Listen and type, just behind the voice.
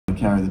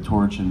carry the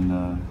torch and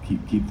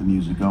keep the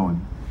music going.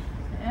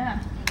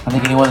 Yeah. I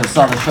think anyone that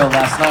saw the show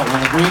last night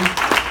will agree.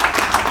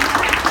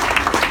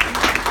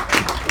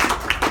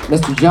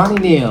 Mr. Johnny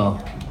Neel.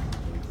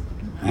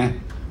 Huh?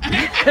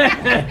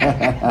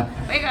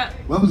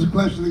 What was the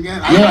question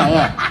again?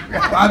 Yeah.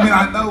 I mean,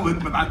 I know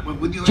it, but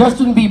would you...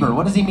 Justin Bieber,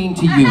 what does he mean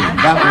to you?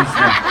 That was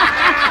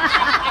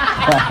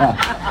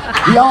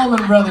the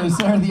Allman Brothers,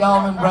 sir. The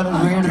Allman Brothers.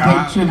 We're here to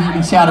pay tribute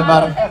and chat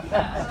about him.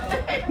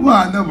 Well,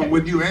 I know, but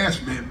when you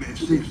ask me, it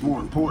seems more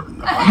important.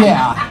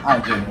 Yeah, I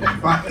agree.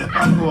 If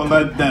I'm going to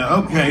let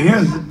down. Okay,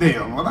 here's the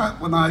deal.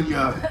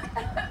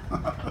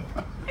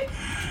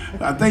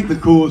 I think the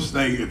coolest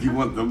thing, if you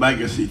want the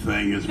legacy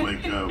thing, is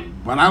like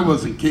when I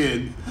was a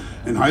kid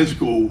in high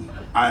school,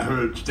 I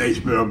heard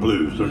Statesboro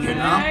Blues. Okay,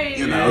 now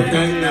now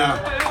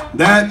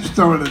that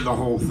started the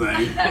whole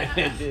thing,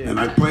 and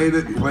I played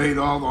it and played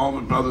all the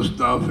Allman Brothers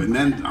stuff, and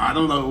then I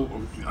don't know,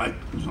 I'm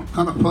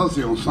kind of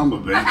fuzzy on some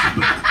of it,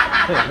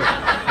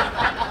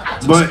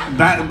 but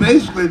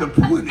basically the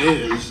point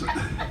is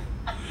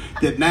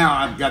that now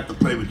I've got to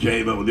play with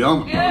Jaimoe and the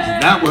Allman Brothers,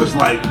 and that was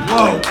like,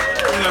 whoa,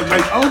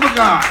 like, oh my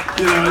God,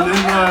 and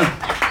then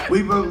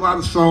we wrote a lot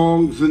of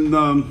songs, and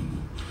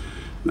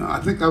no,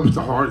 I think I was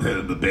the hard head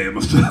of the band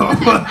myself,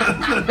 but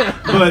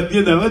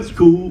it's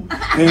cool,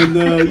 and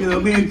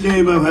me and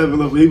Jaimoe have a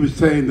little. He was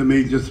saying to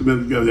me just a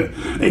minute ago that,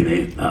 hey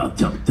man,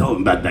 tell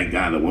him about that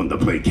guy that wanted to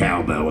play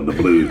cowbell in the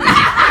blues.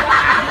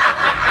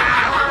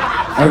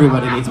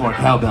 Everybody needs more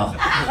cowbell.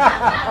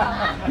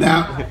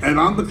 Now, and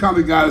I'm the kind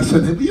of guy that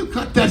said, "Have you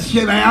cut that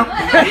shit out?"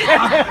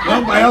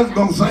 Nobody else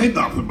gonna say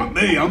nothing but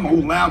me. I'm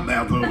old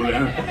loudmouth over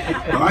there,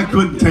 but I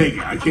couldn't take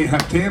it. I can't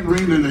have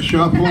tambourine in the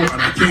shuffle, and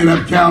I can't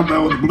have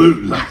cowbell in the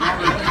blues. That's all I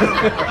do.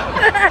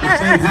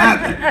 This ain't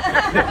happening.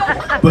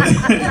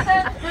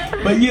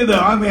 But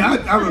I mean, I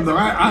don't know.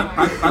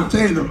 I'll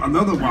tell you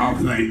another wild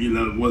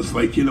thing. Was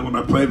like when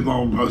I played with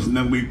Allman Brothers, and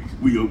then we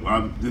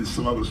did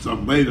some other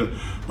stuff later,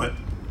 but.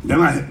 Then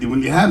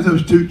when you have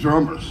those two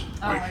drummers,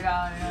 my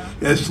God, yeah.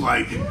 it's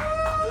like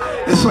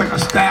a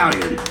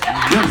stallion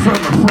from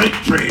a freight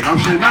train. I'm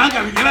saying, I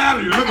gotta get out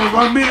of here. They're gonna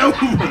run me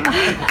over.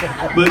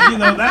 But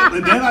and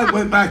then I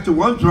went back to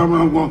one drummer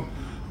and I'm going,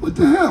 what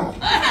the hell?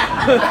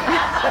 What the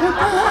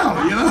hell?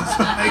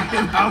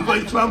 I'm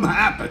like something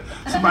happened.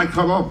 Somebody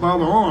cut off my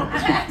other arm.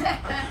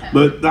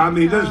 But I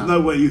mean, there's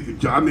no way you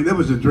could. I mean, it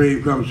was a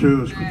dream come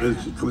true. As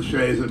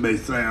cliche as it may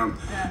sound,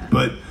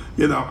 but.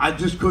 I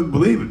just couldn't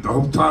believe it the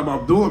whole time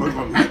I'm doing it.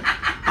 I'm going,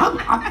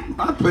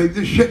 I played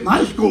this shit in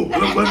high school,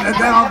 and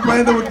now I'm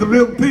playing it with the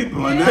real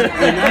people, and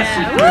that's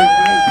the great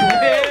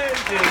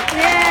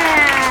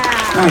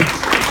Thanks.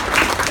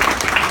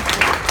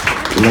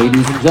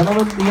 Ladies and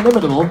gentlemen, the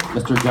inimitable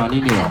Mr. Johnny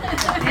Neel. Yeah.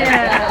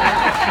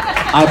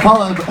 I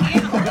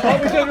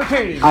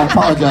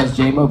apologize,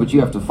 Jaimoe, but you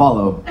have to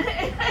follow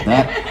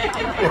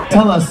that.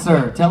 Tell us,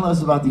 sir,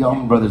 about the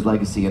Allman Brothers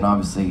legacy, and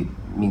obviously it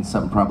means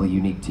something probably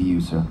unique to you,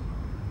 sir.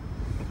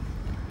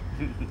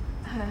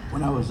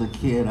 When I was a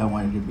kid, I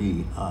wanted to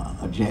be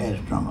a jazz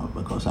drummer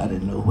because I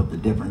didn't know what the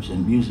difference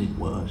in music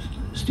was.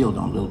 Still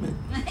don't a little bit.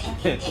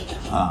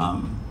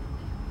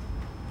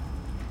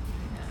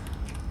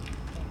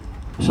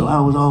 So I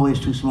was always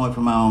too smart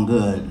for my own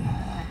good.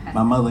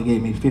 My mother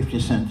gave me 50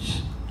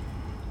 cents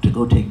to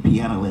go take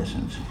piano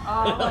lessons.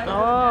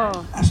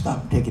 Oh. I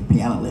stopped taking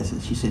piano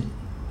lessons. She said,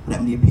 what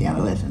happened to your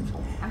piano lessons?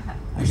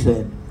 I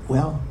said,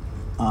 well,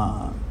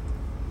 I'll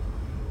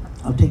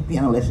take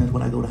piano lessons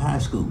when I go to high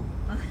school.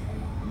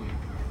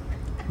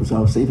 So I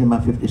was saving my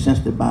 50 cents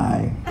to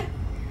buy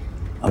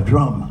a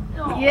drum.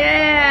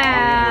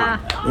 Yeah.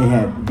 They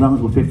had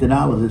drums with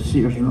 $50 at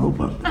Sears and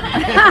Roebuck.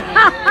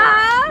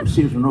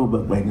 Sears and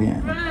Roebuck back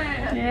then.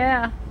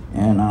 Yeah.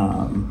 And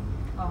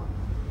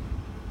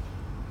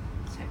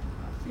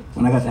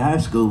when I got to high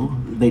school,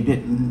 they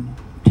didn't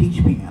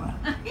teach piano.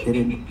 They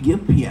didn't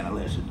give piano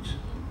lessons.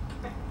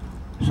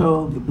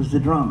 So it was the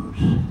drummers.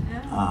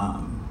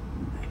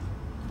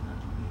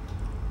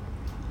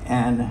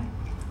 And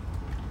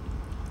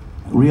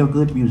real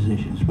good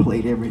musicians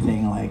played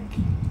everything like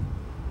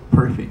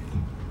perfect.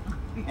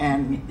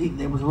 And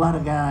there was a lot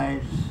of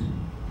guys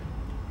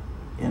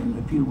and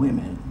a few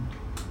women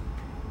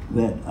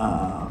that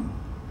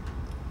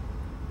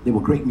they were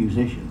great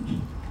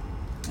musicians.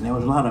 And there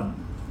was a lot of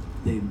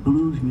the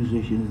blues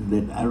musicians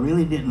that I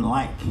really didn't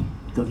like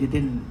because it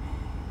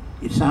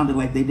sounded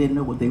like they didn't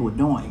know what they were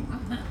doing.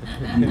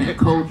 And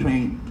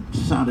Coltrane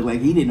sounded like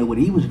he didn't know what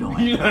he was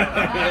doing.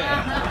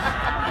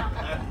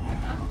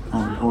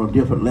 on a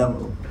different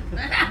level.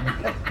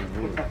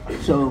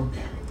 So,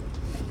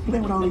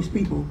 playing with all these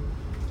people,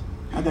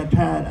 I got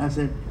tired.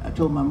 I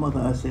told my mother,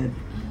 I said,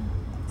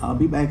 I'll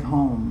be back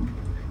home.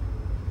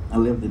 I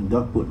lived in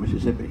Gulfport,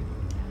 Mississippi.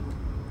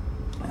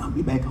 I'll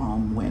be back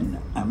home when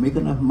I make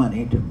enough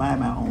money to buy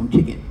my own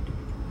ticket.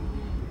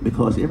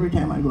 Because every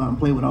time I go out and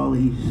play with all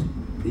these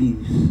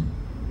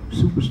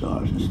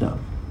superstars and stuff,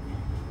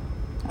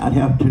 I'd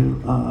have to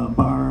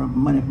borrow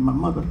money from my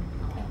mother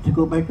to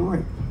go back to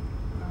work.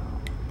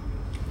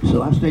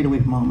 So I stayed away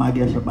from home, I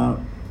guess, about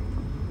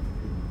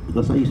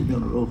because I used to be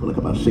on the road for like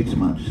about 6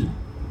 months.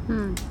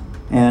 Hmm.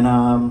 And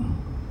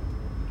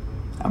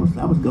I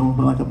was gone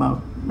for like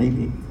about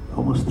maybe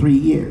almost 3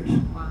 years.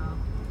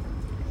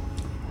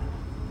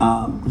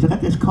 Because I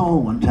got this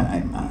call one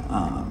time.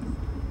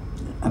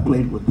 I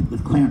played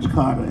with Clarence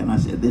Carter, and I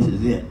said, this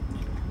is it.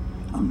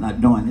 I'm not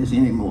doing this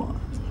anymore.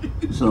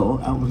 So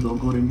I was going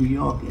to go to New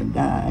York and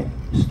die,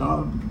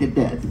 starve to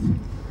death,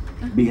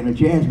 being a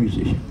jazz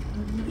musician,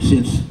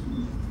 since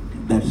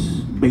that's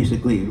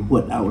basically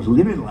what I was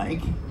living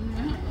like.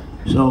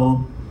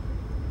 So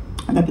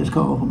I got this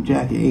call from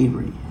Jackie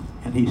Avery,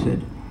 and he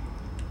said,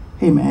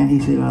 hey man, he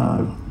said,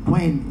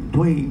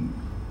 Dwayne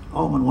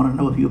Allman want to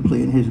know if you'll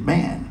play in his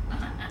band.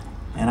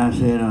 And I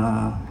said,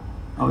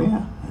 oh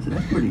yeah. I said,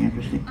 that's pretty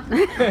interesting. So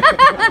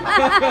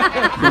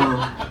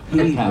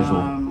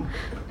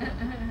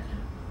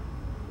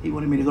he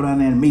wanted me to go down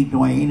there and meet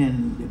Dwayne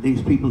and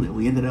these people that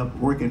we ended up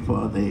working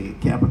for, the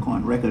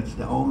Capricorn Records,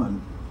 the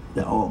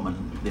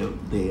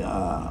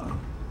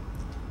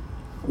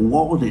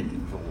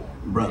Walden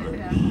Brothers,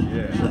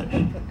 and such.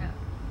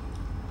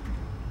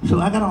 So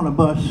I got on a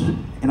bus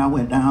and I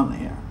went down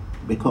there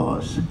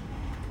because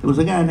there was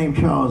a guy named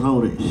Charles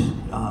Otis.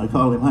 They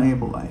called him Honey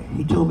Boy.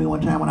 He told me one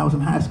time when I was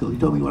in high school, he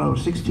told me when I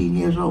was 16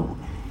 years old,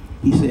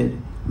 he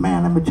said,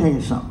 man, let me tell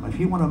you something. If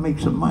you want to make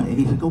some money,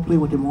 he said, go play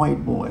with them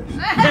white boys. There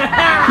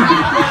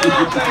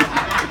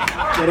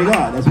they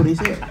are, that's what he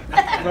said.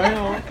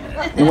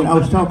 And when I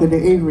was talking to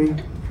Avery,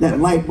 that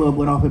light bulb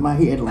went off in my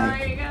head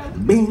like,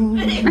 bing.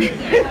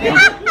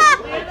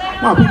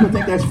 Well, people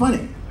think that's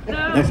funny.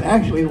 That's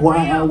actually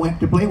why I went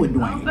to play with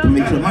Dwayne, to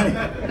make some money.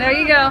 There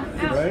you go.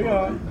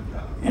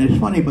 And it's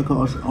funny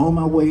because on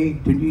my way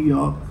to New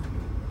York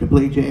to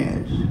play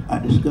jazz, I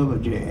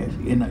discovered jazz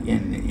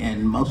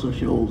in Muscle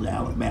Shoals,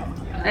 Alabama.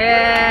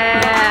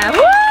 Yeah.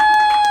 Woo!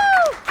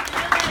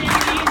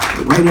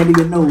 Right under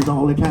your nose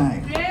all the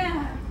time.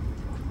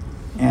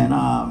 And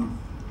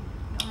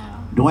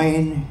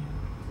Dwayne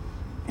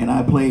and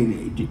I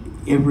played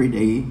every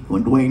day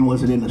when Dwayne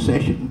wasn't in the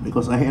session,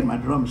 because I had my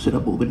drums set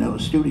up over in the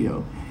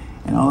studio,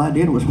 and all I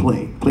did was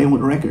playing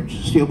with records,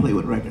 still play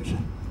with records.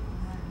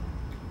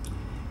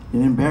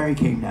 And then Barry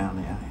came down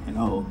there, and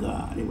oh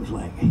God, it was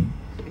like,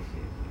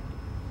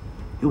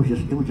 it was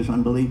just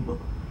unbelievable.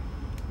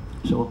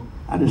 So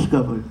I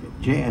discovered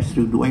jazz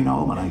through Dwayne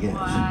Allman, I guess,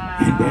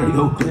 and Barry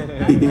Oakley.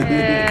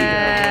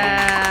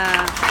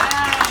 Yeah.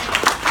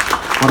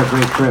 What a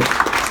great trip.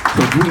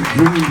 So dreams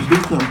do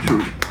come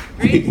true.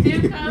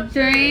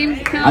 Dreams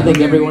come I think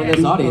true. everyone in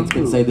this audience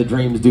can say the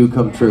dreams do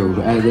come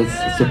true. And this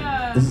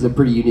is a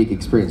pretty unique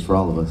experience for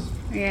all of us.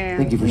 Yeah.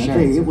 Thank you for And I tell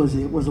sharing. you,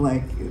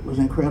 it was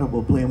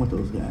incredible playing with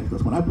those guys.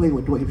 Because when I played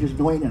with Dwayne, it was just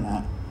Dwayne and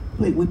I.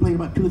 We played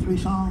about 2 or 3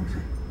 songs,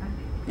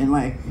 and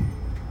like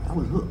I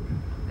was hooked.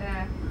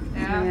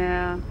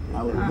 Yeah.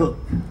 I was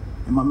hooked.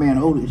 And my man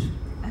Otis,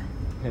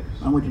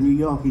 I went to New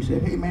York. He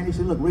said, "Hey man," he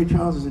said, "look, Ray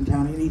Charles is in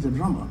town. He needs a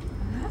drummer."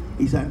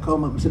 He said, "I can call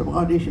him up and set up an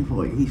audition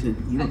for you." He said,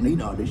 "You don't need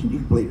an audition. You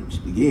can play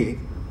the gig."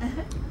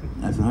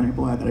 I said, "Honey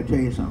boy, I gotta tell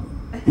you something."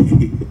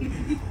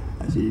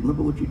 I said,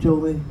 "Remember what you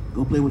told me?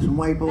 Go play with some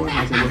white boys?"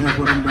 I said, "Well, that's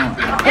what I'm doing." Oh,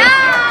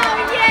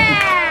 yeah!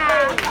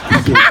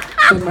 He said,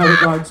 Send my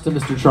regards to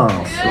Mr.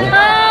 Charles. Oh,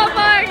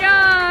 my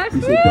gosh!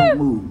 he said, "Don't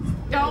move.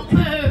 Don't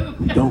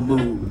move. Don't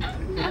move."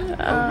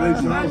 Ray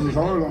Charles is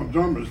hard on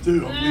drummers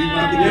too. I mean, he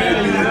might be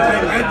glad he didn't take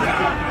that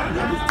job.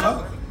 That was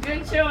tough.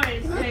 Good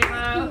choice,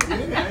 Jaimoe.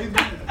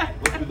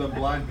 What's with the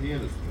blind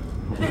pianist?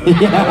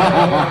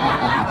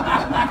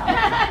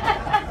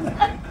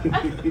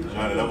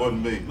 Johnny, that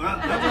wasn't me.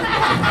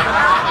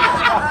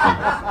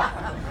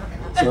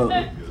 So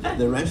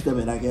the rest of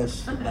it, I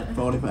guess, about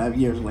 45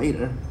 years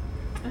later,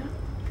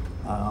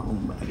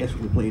 I guess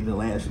we played the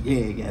last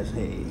gig as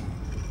hey.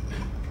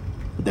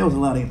 But there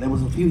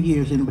was a few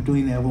years in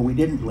between there where we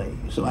didn't play,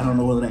 so I don't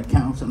know whether that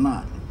counts or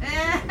not.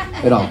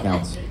 It all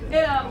counts.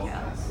 It all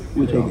counts.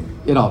 We'll take it.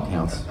 It all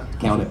counts.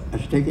 Count it. I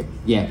should take it?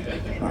 Yeah.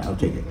 All right, I'll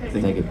take it.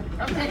 Thank Take you. it.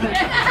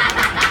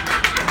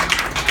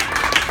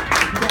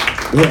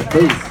 Yeah,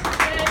 please.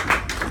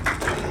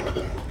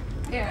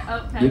 Here,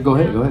 You go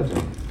ahead. Go ahead,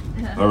 Jay.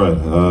 All right.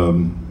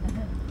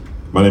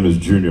 My name is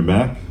Junior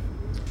Mack.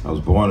 I was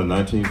born in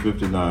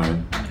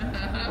 1959.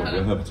 Oh, do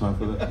I have time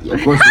for that? Yeah,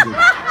 of course we do.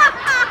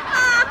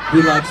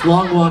 He likes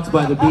long walks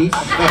by the beach.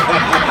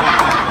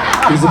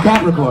 He's a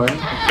Capricorn.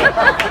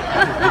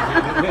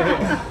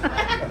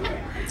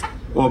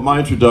 Well, my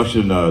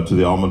introduction to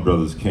the Allman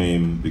Brothers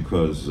came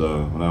because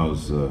when I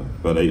was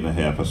about 8 and a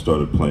half, I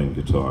started playing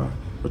guitar,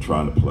 or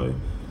trying to play.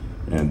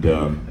 And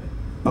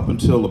up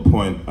until the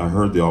point I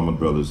heard the Allman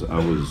Brothers, I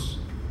was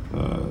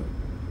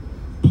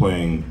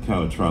playing,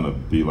 kind of trying to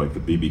be like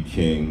the B.B.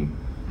 King,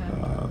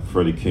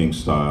 Freddie King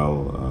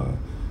style.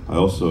 I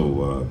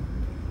also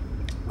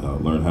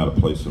learned how to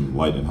play some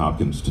Lightning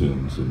Hopkins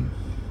tunes. And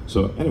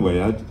so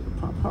anyway, I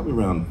probably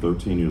around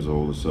 13 years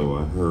old or so,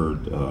 I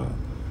heard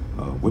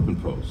Whipping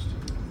Post.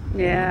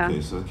 Yeah.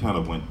 Okay, so it kind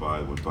of went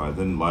by.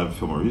 Then Live at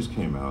Filmore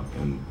came out,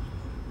 and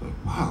like,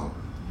 wow,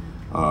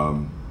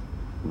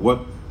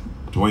 what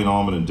Duane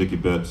Allman and Dickie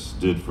Betts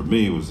did for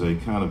me was they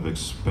kind of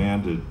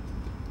expanded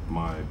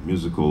my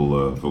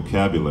musical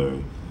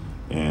vocabulary,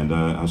 and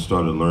I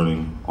started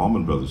learning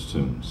Allman Brothers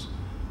tunes.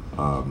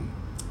 And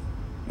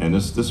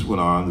this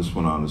went on,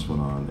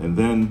 and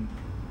then,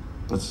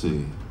 let's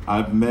see,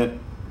 I've met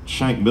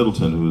Shank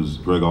Middleton, who's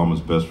Greg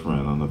Allman's best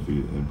friend. I don't know if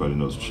anybody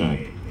knows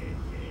Shank,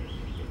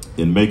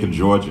 in Macon,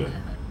 Georgia.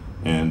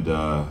 And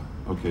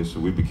okay, so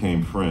we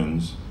became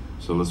friends.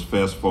 So let's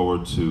fast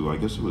forward to, I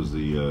guess it was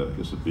the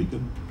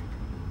Beacon.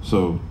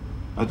 So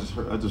I just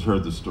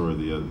heard this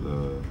story a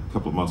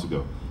couple of months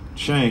ago.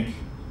 Shank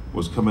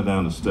was coming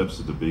down the steps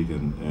of the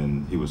Beacon,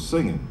 and he was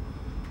singing,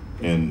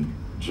 and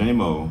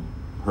Jaimoe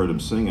heard him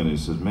singing, and he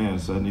said, "Man,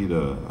 I need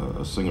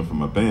a singer for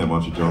my band. Why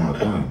don't you join my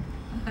band?"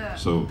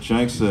 So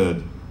Shank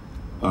said,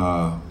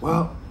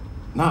 "Well,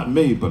 not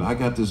me, but I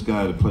got this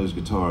guy that plays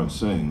guitar and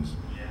sings,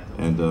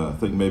 and I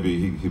think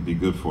maybe he'd be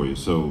good for you."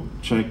 So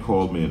Shank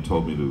called me and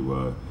told me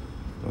to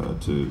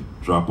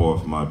drop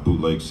off my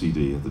bootleg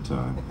CD at the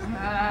time,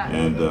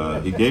 and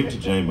he gave it to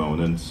Jaimoe,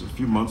 and then a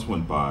few months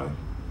went by,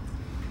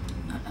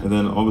 and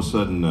then all of a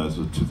sudden,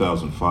 so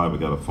 2005, I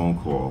got a phone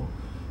call,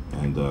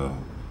 and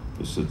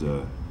they said,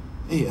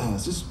 "Hey,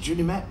 is this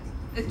Junior Mack?"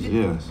 I said,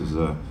 "Yeah."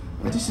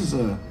 This is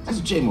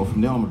Jaimoe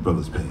from the Allman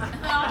Brothers Band.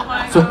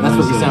 So that's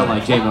what you sound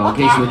like, Jaimoe, in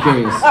case you were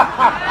curious.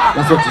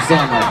 That's what you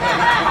sound like.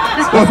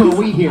 That's what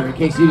we hear, in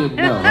case you didn't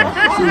know.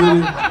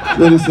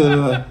 Then he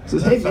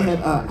says, "Hey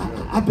man,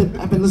 I've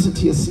been listening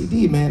to your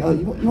CD, man.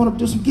 You want to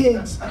do some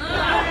gigs?"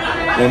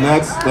 And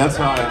that's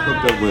how I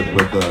hooked up with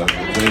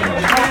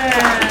Jaimoe.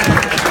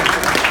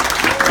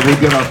 And we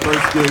did our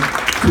first gig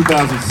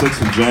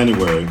 2006 in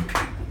January,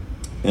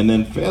 and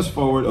then fast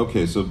forward.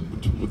 Okay, so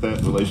with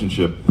that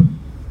relationship,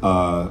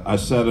 I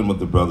sat in with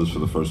the brothers for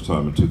the first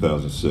time in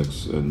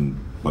 2006, and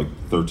like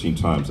 13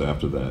 times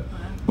after that.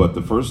 But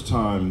the first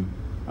time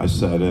I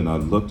sat in, I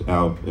looked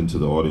out into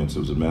the audience. It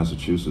was in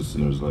Massachusetts,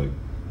 and there was like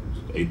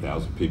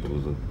 8,000 people. It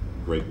was a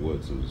great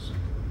woods. It was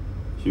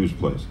a huge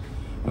place.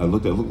 And it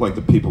looked like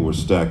the people were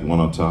stacked one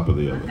on top of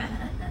the other.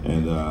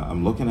 And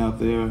I'm looking out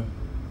there.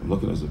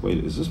 I said,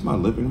 "Wait, is this my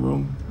living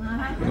room?"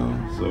 You know,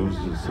 so it was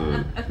just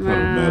a kind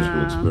of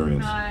magical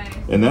experience.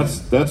 And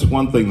that's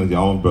one thing that the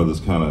Allman Brothers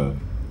kind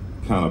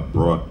of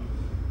brought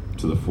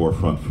to the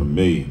forefront for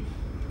me,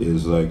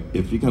 is like,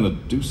 if you're gonna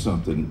do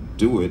something,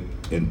 do it,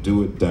 and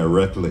do it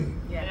directly.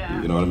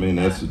 You know what I mean?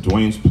 That's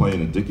Duane's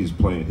playing and Dickie's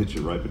playing, hit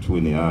you right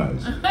between the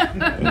eyes,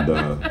 and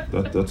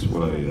that's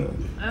what I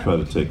try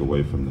to take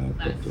away from that.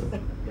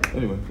 But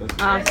anyway,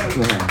 that's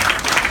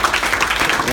awesome.